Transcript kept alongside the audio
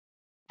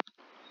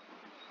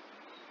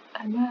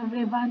Hello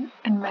everyone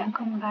and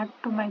welcome back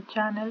to my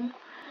channel.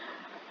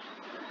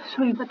 So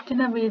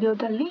ಇವತ್ತಿನ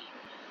ವಿಡಿಯೋದಲ್ಲಿ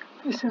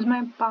this is my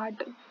part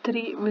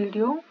 3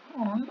 video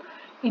on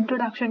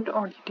introduction to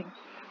auditing.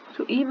 So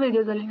ಈ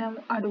ವಿಡಿಯೋದಲ್ಲಿ ನಾವು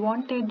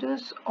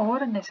advantages or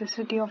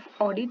necessity of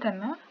audit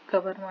ಅನ್ನ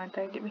cover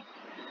ಮಾಡ್ತಾ ಇದ್ದೀವಿ,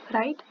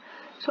 right?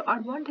 So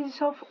advantages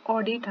of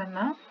audit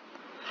ಅನ್ನ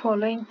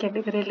following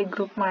ಕ್ಯಾಟಗರಿಯಲ್ಲಿ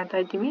group ಮಾಡ್ತಾ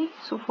ಇದ್ದೀವಿ.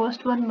 ಸೊ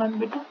ಫಸ್ಟ್ ಒನ್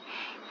ಬಂದ್ಬಿಟ್ಟು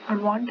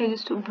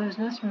advantages to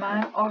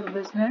businessman or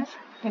business,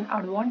 then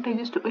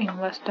advantages to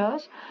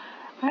investors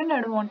and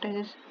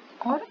advantages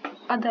or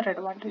other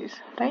advantages,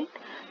 right?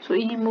 So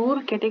ಈ ಮೂರು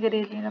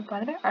ಕ್ಯಾಟಗರಿಯಲ್ಲಿ ಏನಪ್ಪಾ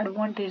ಅಂದರೆ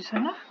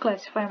ಅಡ್ವಾಂಟೇಜನ್ನು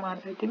ಕ್ಲಾಸಿಫೈ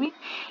ಮಾಡ್ತಾ ಇದ್ದೀವಿ.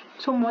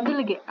 ಸೊ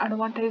ಮೊದಲಿಗೆ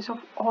advantages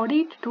of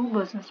audit to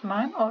business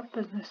man R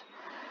business.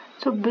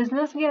 So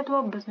ಬಿಸ್ನೆಸ್ಗೆ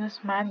ಅಥವಾ ಬಿಸ್ನೆಸ್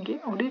ಮ್ಯಾನ್ಗೆ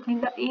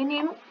ಆಡಿಟ್ನಿಂದ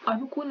ಏನೇನು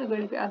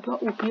ಅನುಕೂಲಗಳಿವೆ ಅಥವಾ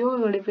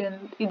ಉಪಯೋಗಗಳಿವೆ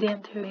ಇದೆ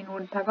ಅಂತ ಹೇಳಿ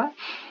ನೋಡಿದಾಗ,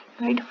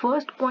 ರೈಟ್,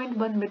 ಫಸ್ಟ್ ಪಾಯಿಂಟ್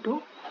ಬಂದ್ಬಿಟ್ಟು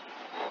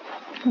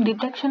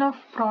detection of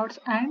frauds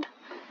and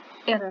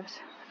errors,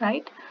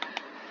 right?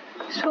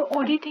 So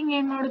auditing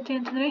ಏನು ಮಾಡುತ್ತೆ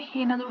ಅಂತಂದರೆ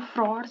ಏನಾದರೂ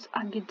ಫ್ರಾಡ್ಸ್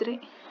ಆಗಿದ್ದರೆ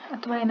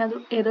ಅಥವಾ ಏನಾದರೂ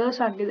ಎರರ್ಸ್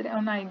ಆಗಿದ್ದರೆ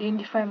ಅವನ್ನ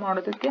ಐಡೆಂಟಿಫೈ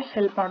ಮಾಡೋದಕ್ಕೆ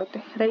ಹೆಲ್ಪ್ ಮಾಡುತ್ತೆ,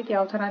 ರೈಟ್?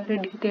 ಯಾವ ಥರ ಅಂದರೆ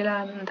ಡೀಟೇಲ್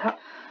ಆದಂಥ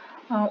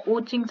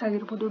ಓಚಿಂಗ್ಸ್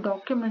ಆಗಿರ್ಬೋದು,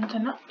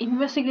 ಡಾಕ್ಯುಮೆಂಟ್ಸನ್ನು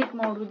ಇನ್ವೆಸ್ಟಿಗೇಟ್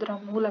ಮಾಡೋದ್ರ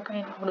ಮೂಲಕ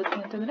ಏನು ಮಾಡುತ್ತೆ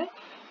ಅಂತಂದರೆ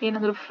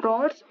ಏನಾದರೂ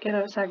ಫ್ರಾಡ್ಸ್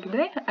ಎರರ್ಸ್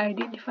ಆಗಿದ್ದರೆ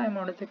ಐಡೆಂಟಿಫೈ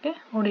ಮಾಡೋದಕ್ಕೆ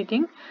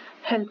ಆಡಿಟಿಂಗ್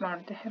ಹೆಲ್ಪ್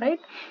ಮಾಡುತ್ತೆ,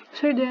 ರೈಟ್?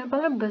 ಸೊ ಇದೇನಪ್ಪ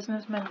ಅಂದರೆ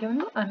ಬಿಸ್ನೆಸ್ ಮ್ಯಾನ್ಗೆ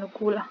ಒಂದು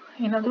ಅನುಕೂಲ.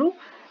 ಏನಾದರೂ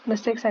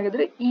ಮಿಸ್ಟೇಕ್ಸ್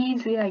ಆಗಿದ್ರೆ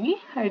ಈಸಿಯಾಗಿ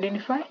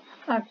ಐಡೆಂಟಿಫೈ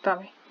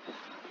ಆಗ್ತವೆ.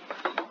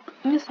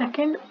 ಇನ್ನು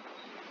ಸೆಕೆಂಡ್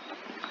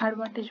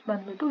ಅಡ್ವಾಂಟೇಜ್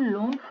ಬಂದ್ಬಿಟ್ಟು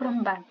loan from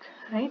bank,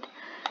 right?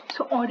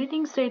 So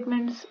auditing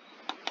statements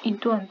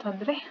ಇತ್ತು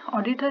ಅಂತಂದರೆ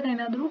ಆಡಿಟರ್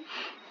ಏನಾದರೂ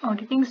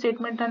ಆಡಿಟಿಂಗ್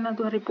ಸ್ಟೇಟ್ಮೆಂಟನ್ನು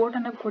ಅಥವಾ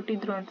ರಿಪೋರ್ಟನ್ನು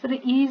ಕೊಟ್ಟಿದ್ರು ಅಂತಂದರೆ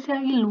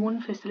ಈಸಿಯಾಗಿ ಲೋನ್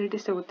ಫೆಸಿಲಿಟಿ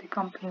ಸಿಗುತ್ತೆ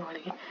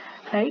ಕಂಪ್ನಿಗಳಿಗೆ,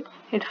 right?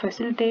 It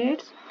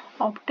facilitates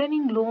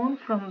obtaining loan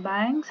from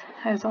banks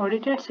as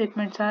audited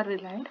statements are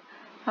relied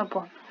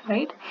upon,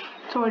 right?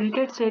 So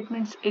audited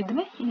statements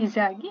ಇದ್ರೆ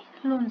ಈಸಿಯಾಗಿ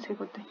ಲೋನ್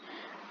ಸಿಗುತ್ತೆ.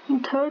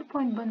 ಥರ್ಡ್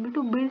ಪಾಯಿಂಟ್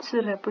ಬಂದ್ಬಿಟ್ಟು builds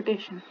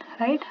reputation,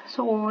 right?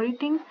 So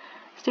auditing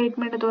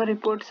statement ಅಥವಾ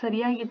ರಿಪೋರ್ಟ್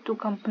ಸರಿಯಾಗಿತ್ತು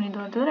ಕಂಪ್ನಿದು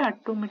ಅಂತಂದರೆ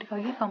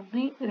ಆಟೋಮೆಟಿಕ್ಕಾಗಿ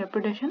ಕಂಪ್ನಿ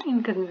ರೆಪ್ಯುಟೇಷನ್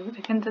ಇನ್ಕ್ರೀಸ್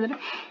ಆಗುತ್ತೆ. ಯಾಕೆಂತಂದರೆ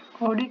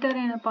ಆಡಿಟರ್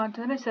ಏನಪ್ಪ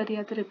ಅಂತಂದರೆ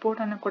ಸರಿಯಾದ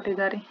ರಿಪೋರ್ಟನ್ನು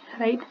ಕೊಟ್ಟಿದ್ದಾರೆ,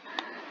 ರೈಟ್?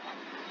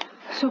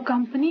 ಸೊ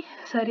ಕಂಪ್ನಿ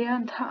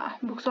ಸರಿಯಾದ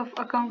ಬುಕ್ಸ್ ಆಫ್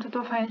ಅಕೌಂಟ್ಸ್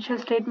ಅಥವಾ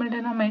ಫೈನಾನ್ಷಿಯಲ್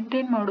ಸ್ಟೇಟ್ಮೆಂಟನ್ನು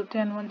ಮೇಂಟೈನ್ ಮಾಡುತ್ತೆ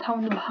ಅನ್ನುವಂಥ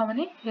ಒಂದು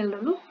ಭಾವನೆ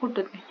ಎಲ್ಲರಲ್ಲೂ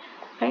ಹುಟ್ಟುತ್ತೆ,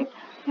 ರೈಟ್?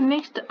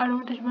 ನೆಕ್ಸ್ಟ್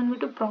ಅಡ್ವಾಂಟೇಜ್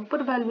ಬಂದ್ಬಿಟ್ಟು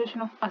proper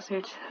valuation of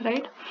assets,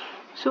 right?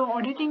 So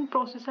auditing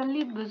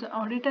ಪ್ರೋಸೆಸ್ಸಲ್ಲಿ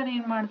auditor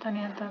ಏನು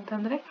ಮಾಡ್ತಾನೆ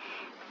ಅಂತಂದರೆ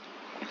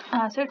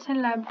assets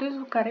and liabilities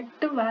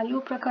correct value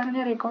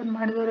ಪ್ರಕಾರನೇ ರೆಕಾರ್ಡ್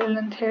ಮಾಡಿದವರಿಲ್ಲ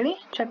ಅಂತ ಹೇಳಿ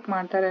ಚೆಕ್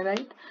ಮಾಡ್ತಾರೆ,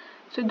 ರೈಟ್?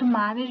 ಸೊ ಇದು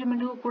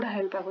ಮ್ಯಾನೇಜ್ಮೆಂಟ್ಗೂ ಕೂಡ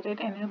ಹೆಲ್ಪ್ ಆಗುತ್ತೆ.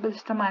 It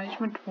enables the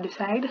management to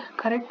decide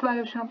correct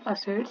valuation of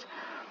assets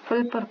for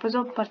the purpose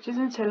of purchase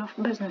and sale of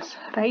business,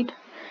 right?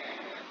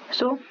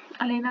 So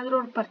ಅಲ್ಲೇನಾದರೂ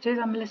ಅವ್ರು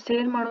purchase ಆಮೇಲೆ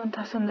sale ಮಾಡುವಂಥ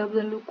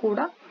ಸಂದರ್ಭದಲ್ಲೂ ಕೂಡ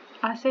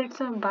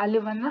ಅಸೆಟ್ಸ್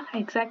ವ್ಯಾಲ್ಯೂವನ್ನು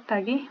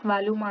ಎಕ್ಸಾಕ್ಟಾಗಿ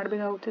ವ್ಯಾಲ್ಯೂ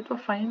ಮಾಡಬೇಕಾಗುತ್ತೆ ಅಥವಾ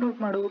ಫೈಂಡ್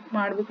ಔಟ್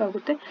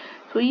ಮಾಡಬೇಕಾಗುತ್ತೆ.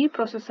 ಸೊ ಈ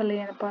ಪ್ರೊಸೆಸ್ಸಲ್ಲಿ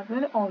ಏನಪ್ಪ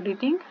ಅಂತಂದರೆ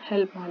ಆಡಿಟಿಂಗ್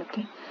ಹೆಲ್ಪ್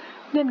ಮಾಡುತ್ತೆ.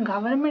 Then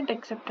government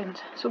acceptance.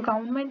 So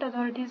government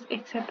authorities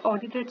accept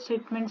audited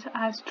statements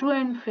as true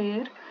and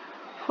fair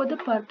for the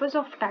purpose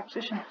of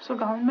taxation. So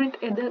government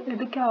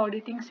ಇದಕ್ಕೆ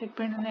ಆಡಿಟಿಂಗ್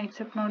ಸ್ಟೇಟ್ಮೆಂಟನ್ನು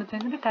ಎಕ್ಸೆಪ್ಟ್ ಮಾಡುತ್ತೆ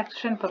ಅಂದರೆ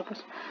taxation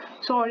purpose.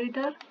 So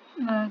auditor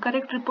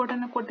correct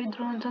ರಿಪೋರ್ಟನ್ನು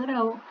ಕೊಟ್ಟಿದ್ರು ಅಂತಂದರೆ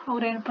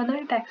ಅವ್ರು ಏನಪ್ಪ ಅಂದರೆ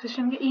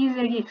ಟ್ಯಾಕ್ಸೇಷನ್ಗೆ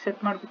ಈಸಿಯಾಗಿ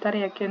ಎಕ್ಸೆಪ್ಟ್ ಮಾಡ್ಕೊತಾರೆ.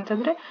 ಯಾಕೆ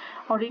ಅಂತಂದರೆ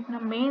ಆಡಿಟ್ನ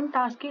main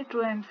ಟಾಸ್ಕ್ಗೆ true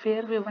and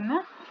fair ವ್ಯೂವನ್ನು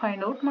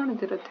find out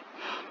ಮಾಡೋದಿರುತ್ತೆ.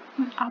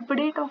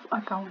 Update of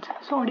accounts.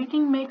 So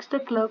auditing makes the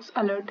clerks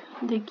alert.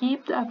 They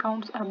keep the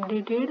accounts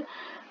updated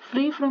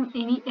free from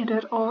any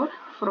error R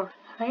fraud,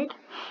 right?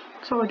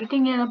 So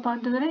auditing ಏನಪ್ಪ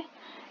ಅಂತಂದರೆ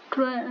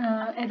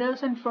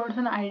ಎರರ್ಸ್ ಆ್ಯಂಡ್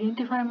ಫ್ರಾಡ್ಸನ್ನು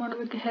ಐಡೆಂಟಿಫೈ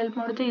ಮಾಡೋದಕ್ಕೆ help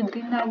ಮಾಡುತ್ತೆ.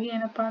 ಇದರಿಂದಾಗಿ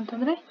ಏನಪ್ಪ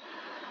ಅಂತಂದರೆ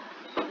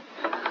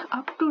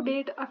up to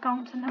date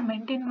ಅಕೌಂಟ್ಸನ್ನು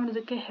maintain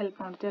ಮಾಡೋದಕ್ಕೆ help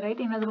ಮಾಡುತ್ತೆ, right?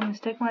 ಏನಾದರೂ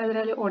ಮಿಸ್ಟೇಕ್ ಮಾಡಿದರೆ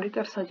ಅಲ್ಲಿ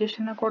ಆಡಿಟರ್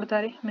ಸಜೆಷನ್ನ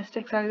ಕೊಡ್ತಾರೆ,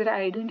 ಮಿಸ್ಟೇಕ್ಸ್ ಆಗಿದ್ರೆ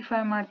ಐಡೆಂಟಿಫೈ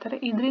ಮಾಡ್ತಾರೆ.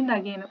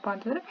 ಇದರಿಂದಾಗಿ ಏನಪ್ಪ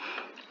ಅಂತಂದರೆ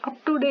up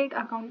to date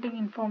accounting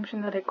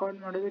ಇನ್ಫಾರ್ಮೇಷನ್ನ record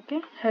ಮಾಡೋದಕ್ಕೆ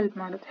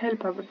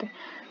ಹೆಲ್ಪ್ ಆಗುತ್ತೆ.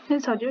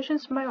 Then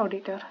suggestions by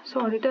auditor. So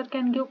auditor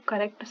can give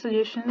correct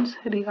suggestions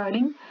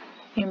regarding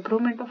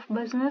improvement of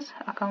business,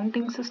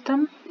 accounting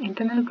system,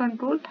 internal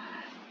control,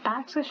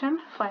 taxation,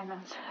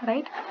 finance,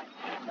 right?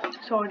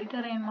 So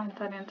auditor ಏನು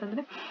ಮಾಡ್ತಾರೆ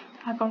ಅಂತಂದರೆ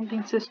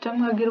ಅಕೌಂಟಿಂಗ್ ಸಿಸ್ಟಮ್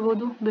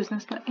ಆಗಿರ್ಬೋದು,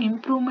 ಬಿಸ್ನೆಸ್ನ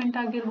improvement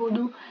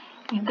ಆಗಿರ್ಬೋದು,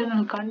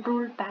 internal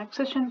control,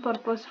 taxation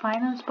purpose,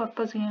 finance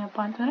purpose ಏನಪ್ಪ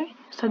ಅಂತಂದರೆ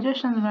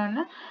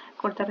ಸಜೆಷನ್ಗಳನ್ನು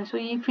ಕೊಡ್ತಾರೆ. So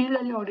ಈ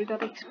ಫೀಲ್ಡಲ್ಲಿ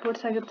ಆಡಿಟರ್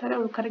ಎಕ್ಸ್ಪರ್ಟ್ಸ್ ಆಗಿರ್ತಾರೆ.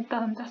 ಅವರು ಕರೆಕ್ಟ್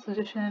ಆದಂಥ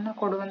ಸಜೆಷನನ್ನು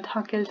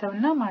ಕೊಡುವಂತಹ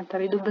ಕೆಲಸವನ್ನು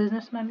ಮಾಡ್ತಾರೆ. ಇದು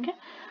ಬಿಸ್ನೆಸ್ ಮ್ಯಾನ್ಗೆ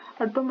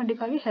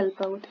ಆಟೋಮೆಟಿಕ್ಕಾಗಿ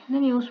ಹೆಲ್ಪ್ ಆಗುತ್ತೆ.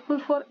 Then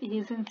useful for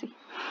agency.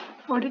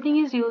 Auditing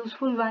is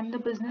useful van the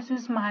business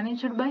is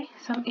managed by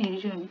some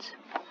agents.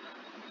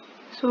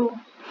 So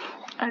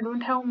I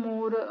don't have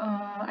more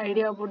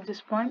idea about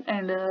this point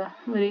and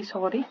very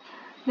sorry.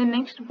 The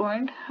next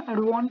point,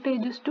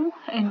 advantages to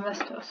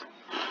investors,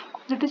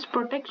 that is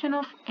protection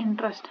of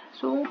interest.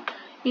 So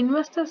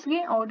ಇನ್ವೆಸ್ಟರ್ಸ್ಗೆ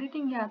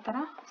auditing ಯಾವ ಥರ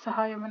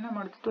ಸಹಾಯವನ್ನು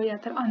ಮಾಡುತ್ತೆ, ಯಾವ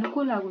ಥರ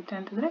ಅನುಕೂಲ ಆಗುತ್ತೆ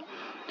ಅಂತಂದರೆ,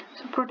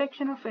 so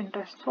protection of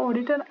interest. So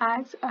auditor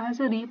acts as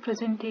A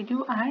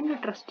representative and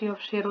trustee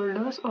of share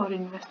holders R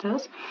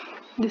investors.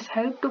 This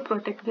help to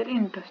protect there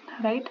interest,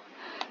 right?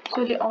 So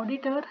ಇಲ್ಲಿ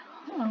ಆಡಿಟರ್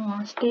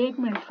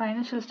ಸ್ಟೇಟ್ಮೆಂಟ್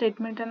ಫೈನಾನ್ಷಿಯಲ್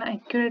ಸ್ಟೇಟ್ಮೆಂಟನ್ನು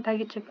ಅಕ್ಯುರೇಟ್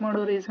ಆಗಿ ಚೆಕ್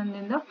ಮಾಡೋ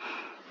ರೀಸನ್ನಿಂದ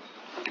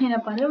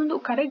ಏನಪ್ಪ ಅಂದರೆ ಒಂದು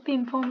ಕರೆಕ್ಟ್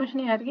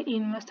ಇನ್ಫಾರ್ಮೇಷನ್ ಯಾರಿಗೆ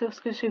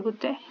ಇನ್ವೆಸ್ಟರ್ಸ್ಗೆ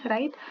ಸಿಗುತ್ತೆ,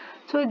 right.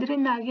 So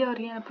ಇದರಿಂದಾಗಿ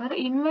ಅವ್ರಿಗೆ ಏನಪ್ಪ ಅಂದರೆ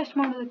ಇನ್ವೆಸ್ಟ್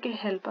ಮಾಡೋದಕ್ಕೆ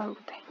ಹೆಲ್ಪ್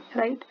ಆಗುತ್ತೆ,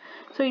 ರೈಟ್.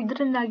 ಸೊ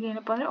ಇದರಿಂದಾಗಿ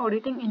ಏನಪ್ಪ ಅಂದರೆ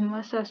ಆಡಿಟಿಂಗ್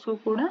ಇನ್ವೆಸ್ಟರ್ಸ್ಗೂ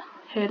ಕೂಡ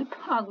ಹೆಲ್ಪ್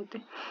ಆಗುತ್ತೆ,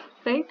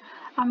 ರೈಟ್.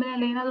 ಆಮೇಲೆ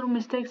ಅಲ್ಲಿ ಏನಾದರೂ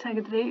ಮಿಸ್ಟೇಕ್ಸ್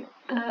ಆಗಿದ್ರೆ,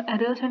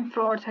 ಎರರ್ಸ್ ಆ್ಯಂಡ್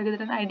ಫ್ರಾಡ್ಸ್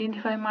ಆಗಿದ್ರೆ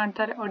ಐಡೆಂಟಿಫೈ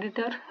ಮಾಡ್ತಾರೆ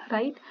ಆಡಿಟರ್,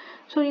 ರೈಟ್.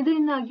 ಸೊ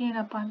ಇದರಿಂದಾಗಿ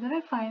ಏನಪ್ಪ ಅಂದರೆ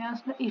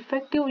ಫೈನಾನ್ಸ್ನ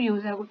ಇಫೆಕ್ಟಿವ್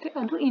ಯೂಸ್ ಆಗುತ್ತೆ,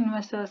 ಅದು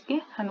ಇನ್ವೆಸ್ಟರ್ಸ್ಗೆ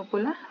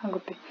ಅನುಕೂಲ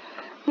ಆಗುತ್ತೆ.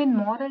 Then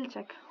moral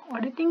check.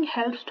 Auditing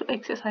helps to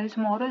exercise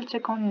moral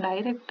check on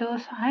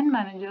directors and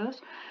managers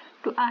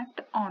to act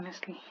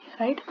honestly,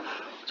 right.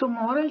 So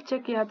moral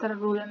check ಯಾವ ಥರ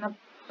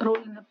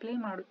ರೋಲನ್ನು ಪ್ಲೇ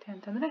ಮಾಡುತ್ತೆ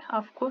ಅಂತಂದರೆ,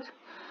 ಆಫ್ಕೋರ್ಸ್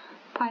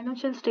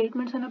ಫೈನಾನ್ಷಿಯಲ್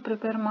ಸ್ಟೇಟ್ಮೆಂಟ್ಸನ್ನು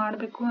ಪ್ರಿಪೇರ್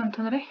ಮಾಡಬೇಕು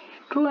ಅಂತಂದರೆ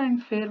ಟ್ರೂ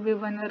ಆ್ಯಂಡ್ ಫೇರ್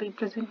ವ್ಯೂವನ್ನು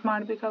ರಿಪ್ರೆಸೆಂಟ್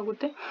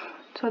ಮಾಡಬೇಕಾಗುತ್ತೆ.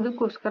 ಸೊ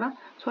ಅದಕ್ಕೋಸ್ಕರ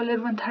ಸೊ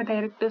ಅಲ್ಲಿರುವಂತಹ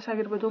ಡೈರೆಕ್ಟರ್ಸ್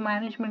ಆಗಿರ್ಬೋದು,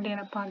 ಮ್ಯಾನೇಜ್ಮೆಂಟ್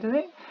ಏನಪ್ಪ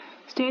ಅಂತಂದರೆ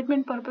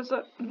ಸ್ಟೇಟ್ಮೆಂಟ್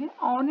ಪರ್ಪಸ್ಗೆ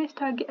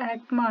ಆನೆಸ್ಟಾಗಿ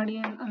ಆ್ಯಕ್ಟ್ ಮಾಡಿ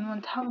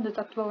ಅನ್ನುವಂತಹ ಒಂದು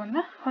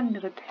ತತ್ವವನ್ನು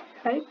ಹೊಂದಿರುತ್ತೆ,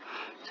 ರೈಟ್.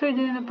 ಸೊ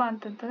ಇದೇನಪ್ಪ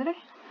ಅಂತಂತಂದರೆ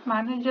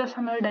ಮ್ಯಾನೇಜರ್ಸ್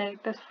ಆಮೇಲೆ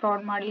ಡೈರೆಕ್ಟರ್ಸ್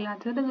ಫ್ರಾಡ್ ಮಾಡಿಲ್ಲ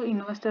ಅಂತಂದರೆ ಅದು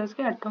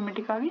ಇನ್ವೆಸ್ಟರ್ಸ್ಗೆ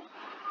ಆಟೋಮೆಟಿಕ್ಕಾಗಿ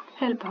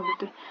ಹೆಲ್ಪ್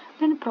ಆಗುತ್ತೆ.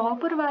 Then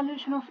proper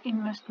valuation of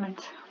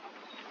investments.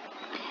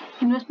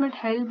 Investment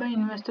held by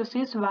investors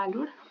is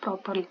valued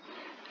properly,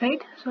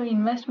 right. So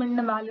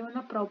ಇನ್ವೆಸ್ಟ್ಮೆಂಟ್ನ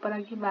ವ್ಯಾಲ್ಯೂವನ್ನು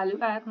ಪ್ರಾಪರಾಗಿ ವ್ಯಾಲ್ಯೂ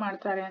ಆ್ಯಡ್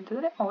ಮಾಡ್ತಾರೆ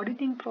ಅಂತಂದರೆ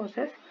ಆಡಿಟಿಂಗ್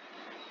ಪ್ರೋಸೆಸ್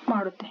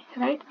ಮಾಡುತ್ತೆ,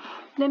 right.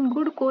 Then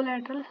good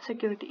ಕೋಲ್ಯಾಟ್ರಲ್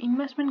security.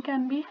 Investment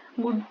can be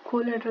good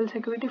ಕೋಲ್ಯಾಟ್ರಲ್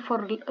security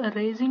for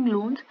racing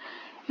loans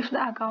if the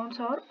accounts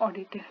R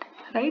audited,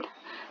 right.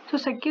 So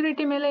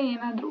security ಮೇಲೆ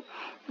ಏನಾದರೂ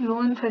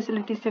loan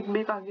facility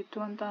ಸಿಗಬೇಕಾಗಿತ್ತು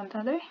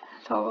ಅಂತಂದರೆ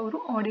so ಅವರು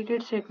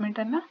audited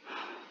ಸ್ಟೇಟ್ಮೆಂಟನ್ನು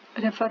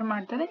refer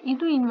ಮಾಡ್ತಾರೆ.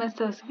 ಇದು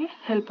ಇನ್ವೆಸ್ಟರ್ಸ್ಗೆ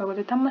ಹೆಲ್ಪ್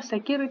ಆಗುತ್ತೆ, ತಮ್ಮ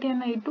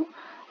ಸೆಕ್ಯೂರಿಟಿಯನ್ನು ಇಟ್ಟು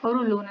ಅವರು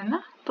ಲೋನನ್ನು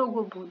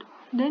ತಗೋಬೋದು.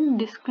 Then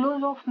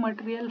disclose of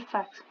material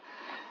facts.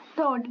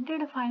 The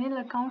audited final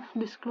accounts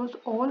disclose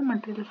all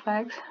material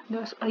facts.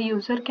 Thus, a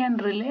user can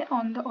rely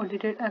on the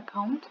audited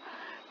accounts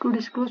to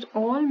disclose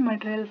all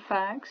material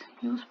facts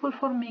useful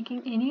for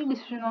making any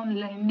decision on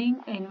lending,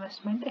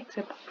 investment,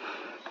 etc.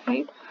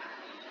 Right?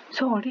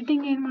 So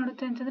auditing ಏನು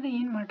ಮಾಡುತ್ತೆ ಅಂತಂದರೆ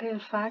ಏನು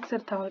material facts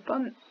ಇರ್ತಾವಲ್ಪ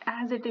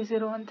as it is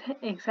ಇರುವಂಥ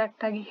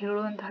ಎಕ್ಸಾಕ್ಟಾಗಿ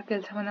ಹೇಳುವಂತಹ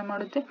ಕೆಲಸವನ್ನು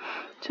ಮಾಡುತ್ತೆ.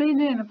 So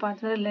ಇದು ಏನಪ್ಪ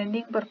ಅಂತಂದರೆ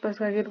ಲೆಂಡಿಂಗ್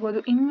ಪರ್ಪಸ್ಗಾಗಿರ್ಬೋದು,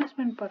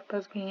 ಇನ್ವೆಸ್ಟ್ಮೆಂಟ್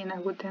ಪರ್ಪಸ್ಗೆ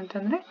ಏನಾಗುತ್ತೆ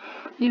ಅಂತಂದರೆ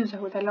ಯೂಸ್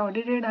ಆಗುತ್ತೆ. ಅಲ್ಲ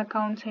ಆಡಿಟೆಡ್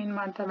ಅಕೌಂಟ್ಸ್ ಏನು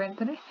ಮಾಡ್ತವೆ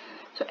ಅಂತಂದರೆ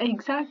ಸೊ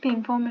ಎಕ್ಸಾಕ್ಟ್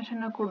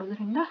ಇನ್ಫಾರ್ಮೇಷನ್ನ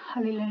ಕೊಡೋದ್ರಿಂದ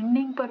ಅಲ್ಲಿ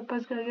ಲೆಂಡಿಂಗ್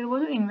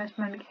ಪರ್ಪಸ್ಗಾಗಿರ್ಬೋದು,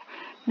 ಇನ್ವೆಸ್ಟ್ಮೆಂಟ್ಗೆ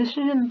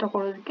ಡಿಸಿಷನ್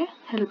ತಗೊಳ್ಳೋದಕ್ಕೆ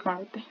ಹೆಲ್ಪ್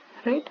ಮಾಡುತ್ತೆ,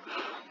 ರೈಟ್.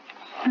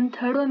 ಆ್ಯಂಡ್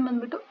ಥರ್ಡ್ ಒನ್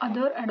ಬಂದುಬಿಟ್ಟು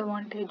ಅದರ್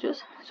ಅಡ್ವಾಂಟೇಜಸ್.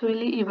 ಸೊ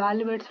ಇಲ್ಲಿ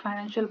ಇವ್ಯಾಲ್ಯುವೇಟ್ಸ್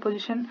ಫೈನಾನ್ಷಿಯಲ್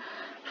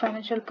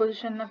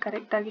ಪೊಸಿಷನ್ನ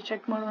ಕರೆಕ್ಟಾಗಿ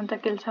ಚೆಕ್ ಮಾಡುವಂಥ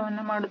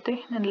ಕೆಲಸವನ್ನು ಮಾಡುತ್ತೆ.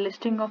 Then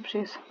listing of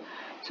shares.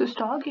 So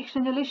stock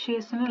ಎಕ್ಸ್ಚೇಂಜಲ್ಲಿ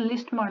ಶೇರ್ಸನ್ನು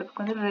list ಮಾಡಬೇಕು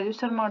ಅಂದರೆ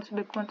ರಿಜಿಸ್ಟರ್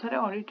ಮಾಡಿಸ್ಬೇಕು ಅಂತಂದರೆ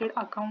ಆಡಿಟೆಡ್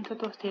ಅಕೌಂಟ್ಸ್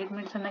ಅಥವಾ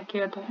ಸ್ಟೇಟ್ಮೆಂಟ್ಸನ್ನು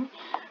ಕೇಳ್ತಾರೆ.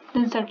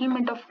 Then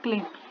settlement of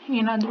claim.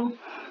 ಏನಾದರೂ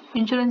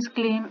ಇನ್ಶೂರೆನ್ಸ್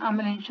ಕ್ಲೇಮ್,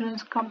 ಆಮೇಲೆ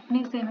ಇನ್ಶೂರೆನ್ಸ್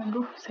ಕಂಪ್ನೀಸ್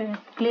ಏನಾದರೂ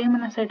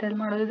ಕ್ಲೇಮನ್ನು ಸೆಟಲ್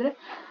ಮಾಡೋದಿದ್ರೆ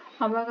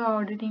ಆವಾಗ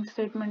ಆಡಿಟಿಂಗ್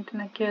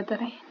ಸ್ಟೇಟ್ಮೆಂಟನ್ನು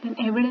ಕೇಳ್ತಾರೆ. ದೆನ್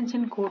ಎವಿಡೆನ್ಸ್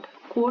ಇನ್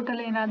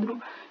ಕೋರ್ಟಲ್ಲಿ ಏನಾದರೂ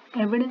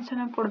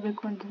ಎವಿಡೆನ್ಸನ್ನು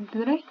ಕೊಡಬೇಕು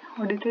ಅಂತಂತಂದರೆ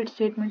ಆಡಿಟೆಡ್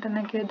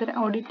ಸ್ಟೇಟ್ಮೆಂಟನ್ನು ಕೇಳ್ತಾರೆ.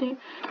 Audited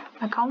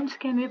accounts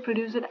can be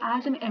produced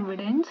as an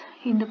evidence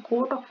in the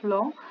court of law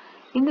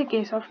in the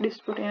case of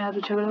dispute.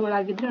 ಏನಾದರೂ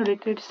ಜಗಳಗಳಾಗಿದ್ದರೆ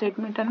ಆಡಿಟೆಡ್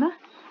ಸ್ಟೇಟ್ಮೆಂಟನ್ನು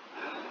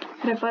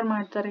ರೆಫರ್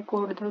ಮಾಡ್ತಾರೆ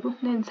ಕೋರ್ಟ್ದವರು.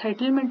 Then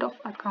settlement of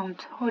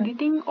accounts.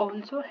 Auditing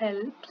also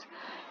helps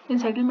in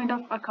settlement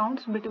of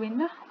accounts between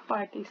the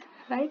parties,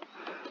 right.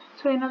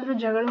 So ಏನಾದರೂ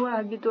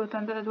ಜಗಳಗಳಾಗಿತ್ತು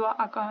ಅಂತಂದರೆ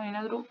ಅಥವಾ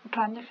ಏನಾದರೂ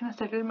transaction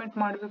settlement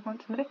ಮಾಡಬೇಕು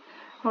ಅಂತಂದರೆ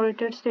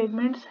audited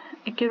statements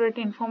accurate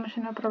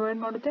ಇನ್ಫಾರ್ಮೇಷನ್ನ provide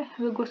ಮಾಡುತ್ತೆ.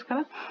 ಅದಕ್ಕೋಸ್ಕರ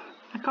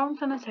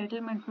ಅಕೌಂಟ್ಸನ್ನು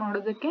ಸೆಟಲ್ಮೆಂಟ್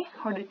ಮಾಡೋದಕ್ಕೆ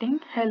ಆಡಿಟಿಂಗ್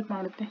ಹೆಲ್ಪ್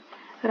ಮಾಡುತ್ತೆ,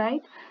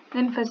 right.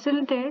 Then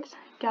facilitates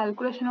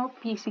calculation of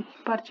PC,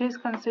 purchase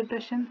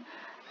consideration,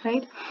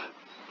 right.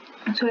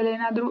 So ಇಲ್ಲಿ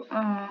ಏನಾದರೂ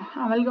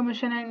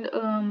ಅಮಲ್ಗಮೇಷನ್ ಆ್ಯಂಡ್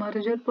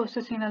ಮರ್ಜರ್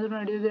ಪ್ರೋಸೆಸ್ ಏನಾದರೂ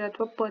ನಡೆಯೋದಿಲ್ಲ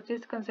ಅಥವಾ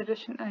ಪರ್ಚೇಸ್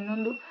ಕನ್ಸಿಡರೇಷನ್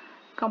ಇನ್ನೊಂದು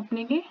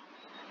ಕಂಪ್ನಿಗೆ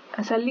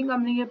ಸೆಲ್ಲಿಂಗ್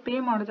ಕಂಪ್ನಿಗೆ ಪೇ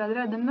ಮಾಡೋದಾದರೆ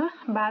ಅದನ್ನು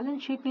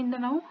ಬ್ಯಾಲೆನ್ಸ್ ಶೀಟ್ನಿಂದ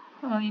ನಾವು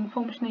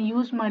ಇನ್ಫಾರ್ಮೇಷನ್ನ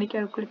ಯೂಸ್ ಮಾಡಿ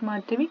ಕ್ಯಾಲ್ಕುಲೇಟ್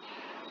ಮಾಡ್ತೀವಿ.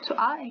 ಸೊ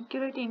ಆ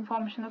ಅಕ್ಯುರೇಟ್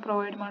ಇನ್ಫಾರ್ಮೇಷನ್ನ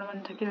ಪ್ರೊವೈಡ್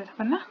ಮಾಡುವಂಥ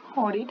ಕೆಲಸವನ್ನು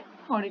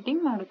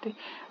ಆಡಿಟಿಂಗ್ ಮಾಡುತ್ತೆ.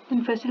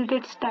 ಇನ್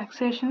ಫೆಸಿಲಿಟೇಟ್ಸ್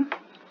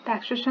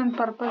ಟ್ಯಾಕ್ಸೇಷನ್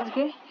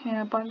ಪರ್ಪಸ್ಗೆ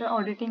ಏನಪ್ಪ ಅಂದರೆ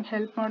ಆಡಿಟಿಂಗ್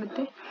ಹೆಲ್ಪ್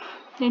ಮಾಡುತ್ತೆ.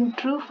 ಇನ್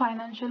true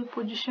financial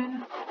position.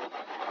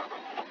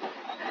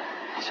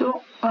 So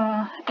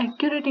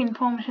accurate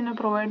ಇನ್ಫಾರ್ಮೇಷನ್ನ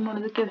provide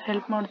ಮಾಡೋದಕ್ಕೆ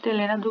ಹೆಲ್ಪ್ ಮಾಡುತ್ತೆ.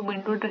 ಇಲ್ಲಿ ಏನಾದರೂ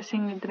ವಿಂಡೋ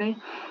ಡ್ರೆಸ್ಸಿಂಗ್ ಇದ್ದರೆ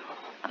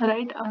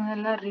ರೈಟ್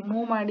ಅವನ್ನೆಲ್ಲ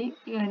ರಿಮೂವ್ ಮಾಡಿ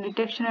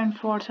ಡಿಟೆಕ್ಷನ್ ಆ್ಯಂಡ್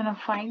ಫ್ರಾಡ್ಸನ್ನು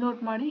ಫೈಂಡ್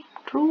ಔಟ್ ಮಾಡಿ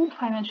ಟ್ರೂ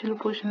ಫೈನಾನ್ಷಿಯಲ್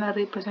ಪೊಸಿಷನ್ನ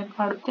ರಿಪ್ರೆಸೆಂಟ್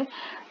ಮಾಡುತ್ತೆ.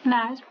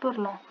 As per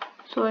law.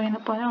 ಸೊ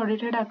ಏನಪ್ಪ ಅಂದರೆ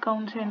ಆಡಿಟೆಡ್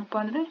ಅಕೌಂಟ್ಸ್ ಏನಪ್ಪ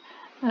ಅಂದರೆ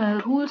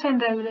ರೂಲ್ಸ್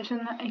ಆ್ಯಂಡ್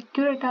ರೆಗ್ಯುಲೇಷನ್ನ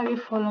ಅಕ್ಯುರೇಟಾಗಿ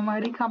ಫಾಲೋ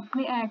ಮಾಡಿ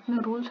ಕಂಪ್ನಿ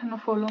ಆ್ಯಕ್ಟ್ನ ರೂಲ್ಸನ್ನು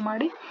ಫಾಲೋ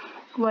ಮಾಡಿ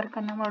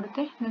ವರ್ಕನ್ನು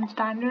ಮಾಡುತ್ತೆ. ದೆನ್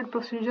ಸ್ಟ್ಯಾಂಡರ್ಡ್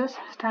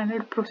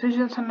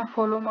ಪ್ರೊಸೀಜರ್ಸನ್ನು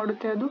ಫಾಲೋ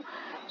ಮಾಡುತ್ತೆ ಅದು.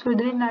 ಸೊ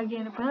ಇದರಿಂದಾಗಿ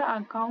ಏನಪ್ಪ ಅಂದರೆ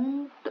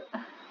ಅಕೌಂಟ್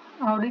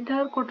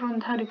ಆಡಿಟರ್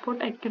ಕೊಟ್ಟಿರುವಂತಹ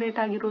ರಿಪೋರ್ಟ್ ಅಕ್ಯುರೇಟ್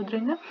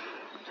ಆಗಿರೋದ್ರಿಂದ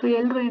ಸೊ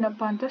ಎಲ್ಲರೂ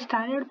ಏನಪ್ಪ ಅಂತ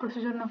ಸ್ಟ್ಯಾಂಡರ್ಡ್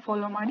ಪ್ರೊಸೀಜರ್ನ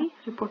ಫಾಲೋ ಮಾಡಿ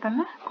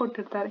ರಿಪೋರ್ಟನ್ನು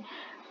ಕೊಟ್ಟಿರ್ತಾರೆ.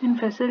 ಇನ್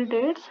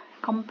ಫೆಸಿಲಿಟೇಟ್ಸ್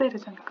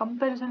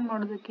ಕಂಪೇರಿಸನ್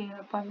ಮಾಡೋದಕ್ಕೆ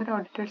ಏನಪ್ಪ ಅಂದರೆ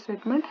ಆಡಿಟೆಡ್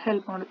ಸ್ಟೇಟ್ಮೆಂಟ್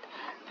ಹೆಲ್ಪ್ ಮಾಡುತ್ತೆ.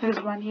 That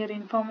is 1 year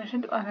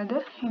information to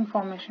another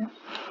information.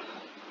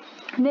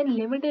 Then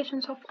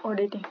limitations of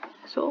auditing.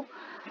 So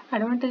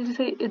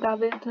advantages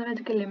ಇದಾವೆ ಅಂತಂದರೆ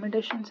ಅದಕ್ಕೆ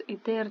ಲಿಮಿಟೇಷನ್ಸ್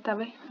ಇದ್ದೇ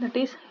ಇರ್ತವೆ. That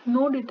is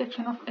no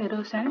detection of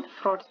errors and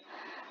frauds.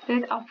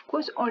 Right.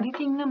 Of course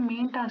ಆಡಿಟಿಂಗ್ನ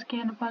main task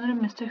ಏನಪ್ಪ ಅಂದರೆ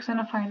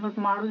ಮಿಸ್ಟೇಕ್ಸನ್ನು ಫೈಂಡ್ ಔಟ್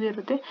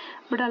ಮಾಡೋದಿರುತ್ತೆ.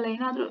 ಬಟ್ ಅಲ್ಲಿ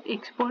ಏನಾದರೂ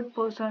ಎಕ್ಸ್ಪರ್ಟ್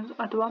ಪರ್ಸನ್ಸ್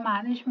ಅಥವಾ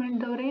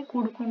ಮ್ಯಾನೇಜ್ಮೆಂಟ್ದವರೇ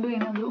ಕೂಡ್ಕೊಂಡು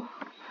ಏನಾದರೂ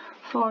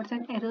ಫ್ರಾಡ್ಸ್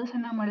ಆ್ಯಂಡ್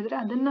ಎರರ್ಸನ್ನು ಮಾಡಿದರೆ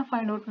ಅದನ್ನು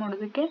ಫೈಂಡ್ ಔಟ್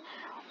ಮಾಡೋದಕ್ಕೆ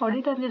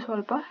ಆಡಿಟರ್ಗೆ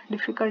ಸ್ವಲ್ಪ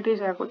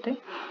ಡಿಫಿಕಲ್ಟೀಸ್ ಆಗುತ್ತೆ.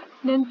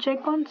 Then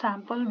check on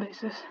sample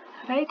basis,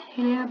 right.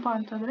 ಇಲ್ಲೇನಪ್ಪ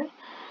ಅಂತಂದರೆ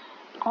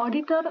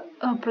ಆಡಿಟರ್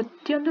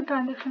ಪ್ರತಿಯೊಂದು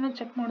ಟ್ರಾನ್ಸಾಕ್ಷನ್ನ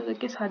ಚೆಕ್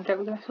ಮಾಡೋದಕ್ಕೆ ಸಾಧ್ಯ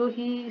ಆಗುತ್ತೆ. So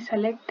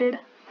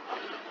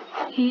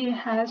he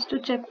has to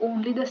check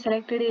only the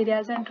selected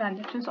areas and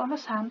transactions on a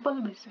sample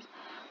basis.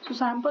 So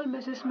sample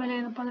basis ಮೇಲೆ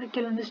ಏನಪ್ಪ ಅಂದರೆ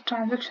ಕೆಲವೊಂದಿಷ್ಟು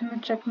ಟ್ರಾನ್ಸಾಕ್ಷನ್ನ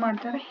ಚೆಕ್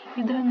ಮಾಡ್ತಾರೆ.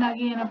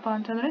 ಇದರಿಂದಾಗಿ ಏನಪ್ಪ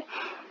ಅಂತಂದರೆ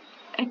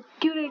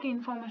ಅಕ್ಯುರೇಟ್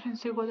ಇನ್ಫಾರ್ಮೇಷನ್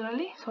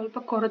ಸಿಗೋದ್ರಲ್ಲಿ ಸ್ವಲ್ಪ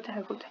ಕೊರತೆ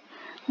ಆಗುತ್ತೆ.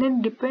 Then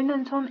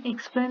dependence on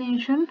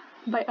explanation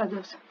by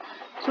others.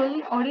 So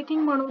ಇಲ್ಲಿ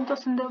ಆಡಿಟಿಂಗ್ ಮಾಡುವಂಥ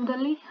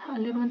ಸಂದರ್ಭದಲ್ಲಿ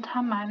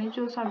ಅಲ್ಲಿರುವಂತಹ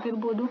ಮ್ಯಾನೇಜರ್ಸ್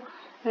ಆಗಿರ್ಬೋದು,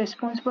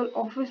 ರೆಸ್ಪಾನ್ಸಿಬಲ್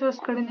ಆಫೀಸರ್ಸ್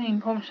ಕಡೆಯಿಂದ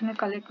ಇನ್ಫಾರ್ಮೇಷನ್ನ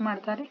ಕಲೆಕ್ಟ್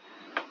ಮಾಡ್ತಾರೆ.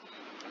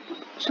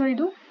 ಸೊ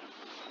ಇದು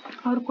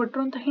ಅವ್ರು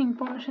ಕೊಟ್ಟಿರುವಂತಹ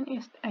ಇನ್ಫಾರ್ಮೇಷನ್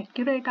ಎಷ್ಟು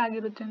ಅಕ್ಯುರೇಟ್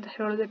ಆಗಿರುತ್ತೆ ಅಂತ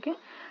ಹೇಳೋದಕ್ಕೆ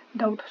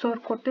ಡೌಟ್. ಸೊ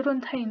ಅವ್ರು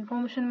ಕೊಟ್ಟಿರುವಂತಹ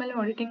ಇನ್ಫಾರ್ಮೇಷನ್ ಮೇಲೆ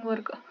ಆಡಿಟಿಂಗ್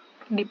ವರ್ಕ್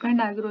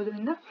ಡಿಪೆಂಡ್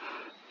ಆಗಿರೋದ್ರಿಂದ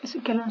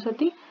ಕೆಲವೊಂದು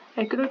ಸತಿ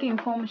ಅಕ್ಯುರೇಟ್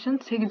ಇನ್ಫಾರ್ಮೇಷನ್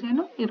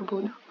ಸಿಗದೇನೂ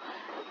ಇರ್ಬೋದು.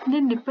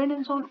 Then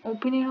dependence on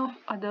opinion of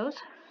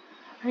others,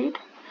 right.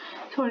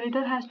 So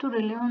auditor has to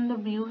rely on the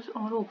views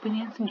or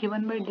opinions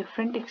given by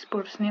different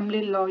experts,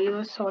 namely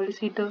lawyers,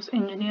 solicitors,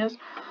 engineers,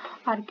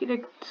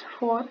 architects,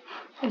 for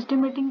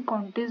estimating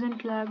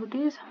contingent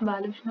liabilities,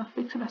 valuation of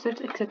fixed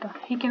assets, etc.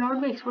 He cannot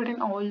be expert in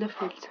all the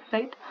fields,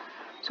 right?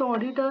 So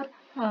auditor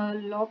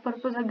law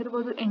purpose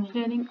ಆಗಿರ್ಬೋದು,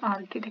 engineering,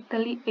 architect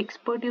ಅಲ್ಲಿ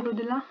expert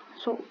ಇರೋದಿಲ್ಲ.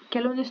 So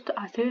ಕೆಲವೊಂದಿಷ್ಟು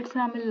ಅಸೆಟ್ಸ್ನ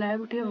ಆಮೇಲೆ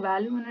ಲಯಬಿಲಿಟಿಯ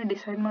ವ್ಯಾಲ್ಯೂವನ್ನು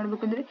decide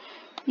ಮಾಡಬೇಕಂದ್ರೆ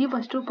ಈ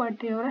first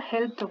ಪಾರ್ಟಿಯವರ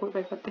help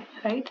ತಗೋಬೇಕಾಗುತ್ತೆ,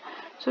 right.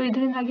 So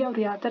ಇದರಿಂದಾಗಿ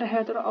ಅವ್ರು ಯಾವ ಥರ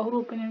ಹೇಳ್ತಾರೋ ಅವ್ರ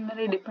ಒಪಿನಿಯನ್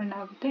ಮೇಲೆ ಡಿಪೆಂಡ್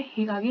ಆಗುತ್ತೆ.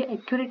 ಹೀಗಾಗಿ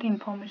ಅಕ್ಯುರೇಟ್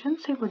ಇನ್ಫಾರ್ಮೇಷನ್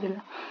ಸಿಗೋದಿಲ್ಲ.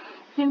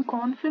 ಇನ್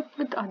conflict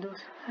with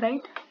others,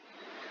 right.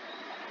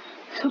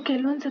 So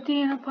ಕೆಲವೊಂದು ಸತಿ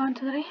ಏನಪ್ಪ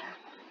ಅಂತಂದರೆ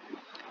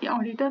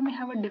auditor may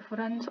have a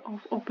difference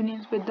of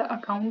opinions with the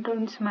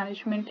accountants,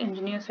 management,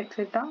 engineers,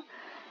 etcetera.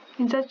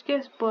 In such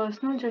case,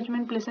 personal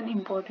judgment plays an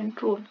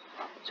important role.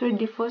 So it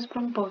differs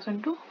from person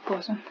to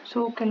person. So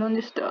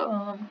ಕೆಲವೊಂದಿಷ್ಟು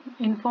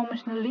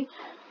ಇನ್ಫಾರ್ಮೇಷನಲ್ಲಿ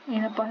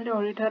ಏನಪ್ಪ ಅಂದರೆ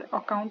auditor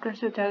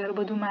accountants ಜೊತೆ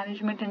ಆಗಿರ್ಬೋದು,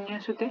 management,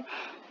 engineers ಜೊತೆ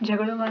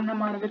ಜಗಳಗಳನ್ನ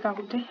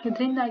ಮಾಡಬೇಕಾಗುತ್ತೆ.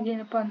 ಇದರಿಂದಾಗಿ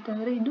ಏನಪ್ಪ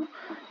ಅಂತಂದರೆ ಇದು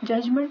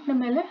ಜಜ್ಮೆಂಟ್ನ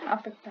ಮೇಲೆ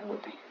ಅಫೆಕ್ಟ್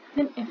ಆಗುತ್ತೆ.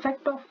 Then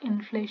effect of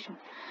inflation.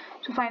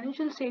 So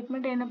financial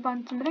statement ಏನಪ್ಪ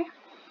ಅಂತಂದರೆ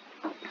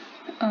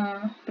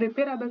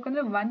ಪ್ರಿಪೇರ್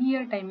ಆಗಬೇಕಂದ್ರೆ 1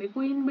 year ಟೈಮ್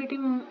ಬೇಕು.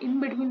 ಇನ್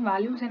ಬಿಟ್ವೀನ್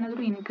ವ್ಯಾಲ್ಯೂಸ್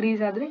ಏನಾದರೂ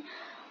ಇನ್ಕ್ರೀಸ್ ಆದರೆ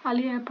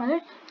ಅಲ್ಲಿ ಏನಪ್ಪ ಅಂದರೆ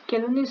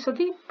ಕೆಲವೊಂದಿಷ್ಟು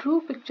ಸತಿ ಟ್ರೂ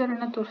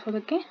ಪಿಕ್ಚರನ್ನು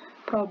ತೋರಿಸೋದಕ್ಕೆ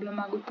ಪ್ರಾಬ್ಲಮ್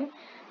ಆಗುತ್ತೆ.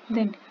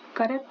 Then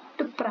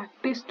correct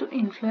practice to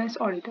influence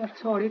auditor.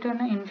 So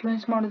ಆಡಿಟರ್ನ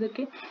influence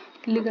ಮಾಡೋದಕ್ಕೆ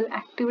ಇಲ್ಲಿಗಲ್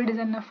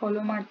ಆ್ಯಕ್ಟಿವಿಟೀಸನ್ನು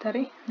ಫಾಲೋ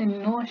ಮಾಡ್ತಾರೆ. Then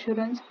no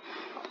assurance.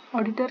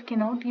 Auditor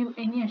cannot give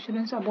any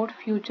assurance about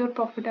future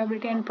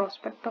profitability and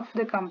prospect of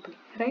the company,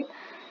 right.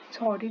 So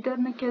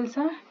ಆಡಿಟರ್ನ ಕೆಲಸ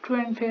ಟ್ರೂ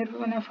ಆ್ಯಂಡ್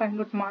ಫೇರ್ನ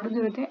ಫೈಂಡ್ ಔಟ್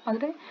ಮಾಡೋದಿರುತ್ತೆ.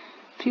 ಆದರೆ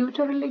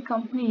ಫ್ಯೂಚರಲ್ಲಿ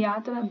company ಯಾವ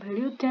ಥರ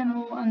ಬೆಳೆಯುತ್ತೆ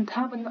ಅನ್ನೋ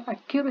ಅಂತಹ ಒಂದು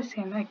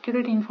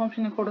ಅಕ್ಯುರೇಟ್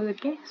ಇನ್ಫಾರ್ಮೇಷನ್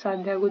ಕೊಡೋದಕ್ಕೆ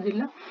ಸಾಧ್ಯ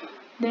ಆಗೋದಿಲ್ಲ.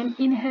 Then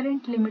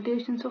inherent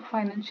limitations of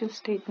financial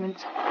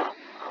statements.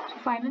 So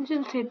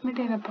financial statement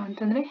ಏನಪ್ಪ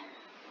ಅಂತಂದರೆ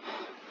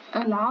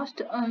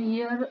ಲಾಸ್ಟ್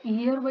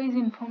ಇಯರ್ ವೈಸ್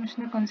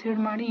ಇನ್ಫಾರ್ಮೇಷನ್ನ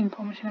ಕನ್ಸಿಡರ್ ಮಾಡಿ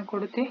ಇನ್ಫಾರ್ಮೇಷನ್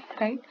ಕೊಡುತ್ತೆ,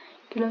 ರೈಟ್.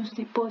 ಕೆಲವೊಂದು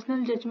ಸತಿ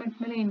ಪರ್ಸ್ನಲ್ ಜಜ್ಮೆಂಟ್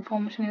ಮೇಲೆ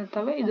ಇನ್ಫಾರ್ಮೇಷನ್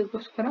ಇರ್ತವೆ,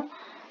 ಇದಕ್ಕೋಸ್ಕರ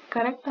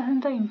ಕರೆಕ್ಟ್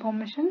ಆದಂಥ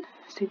ಇನ್ಫಾರ್ಮೇಷನ್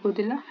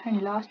ಸಿಗೋದಿಲ್ಲ.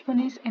 And last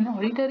one is N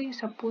auditor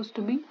is suppose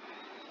to B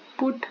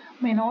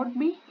may not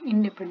be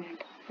independent,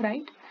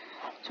 right.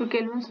 So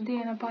ಕೆಲವೊಂದು ಸತಿ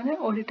ಏನಪ್ಪ ಅಂದರೆ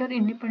ಆಡಿಟರ್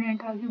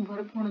ಇಂಡಿಪೆಂಡೆಂಟ್ ಆಗಿ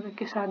ವರ್ಕ್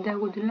ಮಾಡೋದಕ್ಕೆ ಸಾಧ್ಯ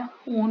ಆಗೋದಿಲ್ಲ.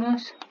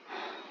 ಓನರ್ಸ್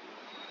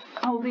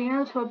ಅವ್ರು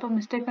ಏನಾದ್ರು ಸ್ವಲ್ಪ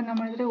ಮಿಸ್ಟೇಕನ್ನು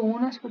ಮಾಡಿದರೆ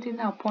ಓನರ್ಸ್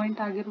ವತಿಯಿಂದ ಅಪಾಯಿಂಟ್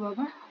ಆಗಿರುವಾಗ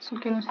ಸೊ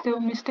ಕೆಲವೊಂದು ಸತಿ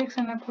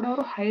ಮಿಸ್ಟೇಕ್ಸನ್ನು ಕೂಡ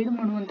ಅವರು ಹೈಡ್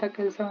ಮಾಡುವಂಥ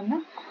ಕೆಲಸವನ್ನು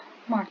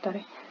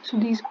ಮಾಡ್ತಾರೆ. So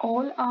these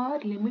all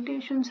are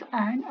limitations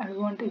and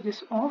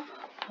advantages of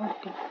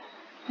auditing.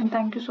 And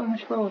thank you so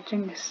much for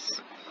watching this.